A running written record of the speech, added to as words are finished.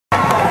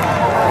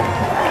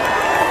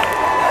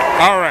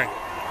All right.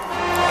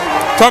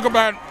 Talk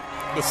about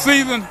the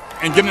season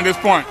and getting to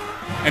this point,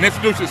 and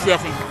introduce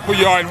yourself and who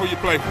you are and who you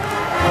play.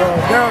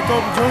 Darrell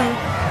Colbert Jr.,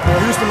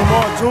 Houston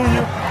Lamar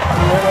Jr.,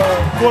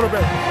 and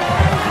quarterback.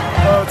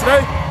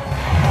 Today,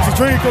 it's a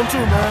dream come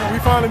true, man. We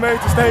finally made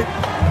it to state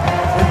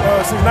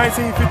since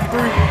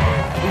 1953.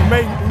 We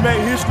made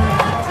history.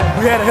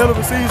 We had a hell of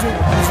a season.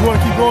 We just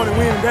want to keep going and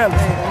win in Dallas.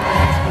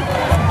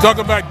 Talk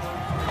about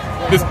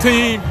this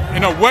team. You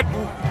know what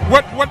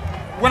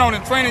went on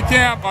in training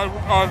camp, or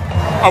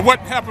what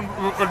happened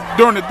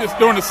during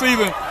the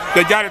season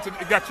that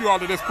got you all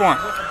to this point.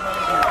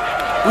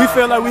 We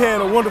felt like we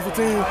had a wonderful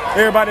team.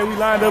 Everybody that we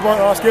lined up on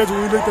our schedule,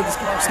 we looked at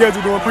the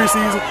schedule during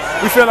preseason.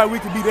 We felt like we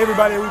could beat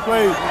everybody that we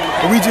played.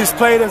 And we just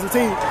played as a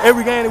team.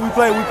 Every game that we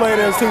played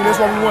as a team. That's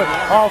why we won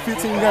all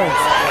 15 games.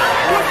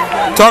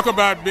 Talk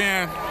about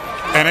being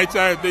an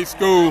HISD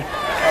school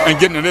and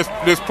getting to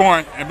this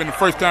point, and been the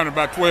first time in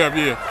about 12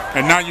 years.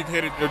 And now you've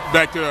headed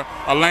back to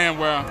a land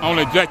where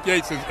only Jack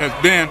Yates has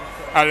been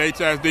out of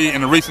HISD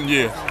in the recent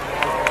years.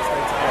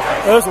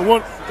 It's a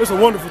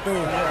wonderful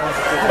thing.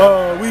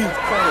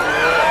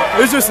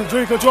 It's just a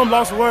dream come true. I'm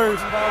lost for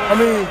words. I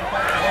mean,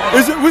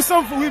 it's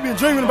something we've been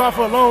dreaming about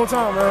for a long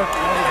time, man.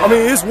 I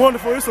mean, it's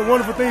wonderful. It's a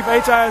wonderful thing for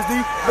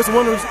HISD. It's a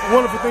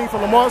wonderful thing for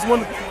Lamar. It's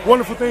a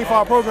wonderful thing for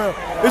our program.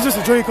 It's just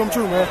a dream come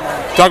true, man.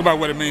 Talk about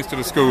what it means to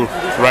the school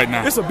right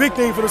now. It's a big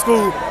thing for the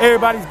school.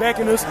 Everybody's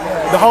backing us.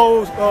 The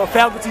whole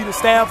faculty, the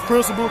staff,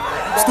 principal,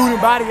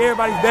 student body,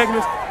 everybody's backing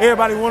us.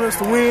 Everybody wants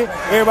us to win.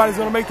 Everybody's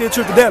going to make their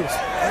trip to Dallas.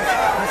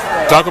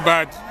 Talk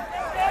about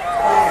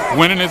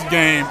winning this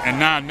game, and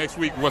now next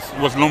week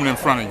what's looming in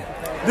front of you.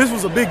 This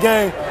was a big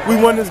game. We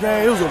won this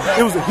game. It was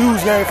a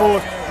huge game for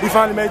us. We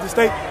finally made the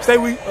state.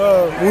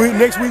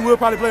 Next week we'll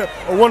probably play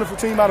a wonderful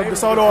team out of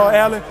DeSoto or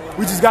Allen.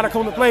 We just got to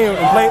come to play and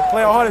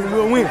play our hardest, and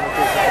we'll win.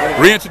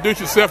 Reintroduce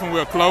yourself and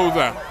we'll close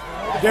out.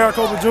 Darrell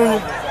Colbert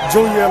Jr.,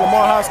 Junior at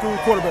Lamar High School,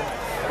 quarterback.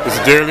 This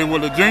is Darrell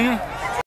Colbert Jr.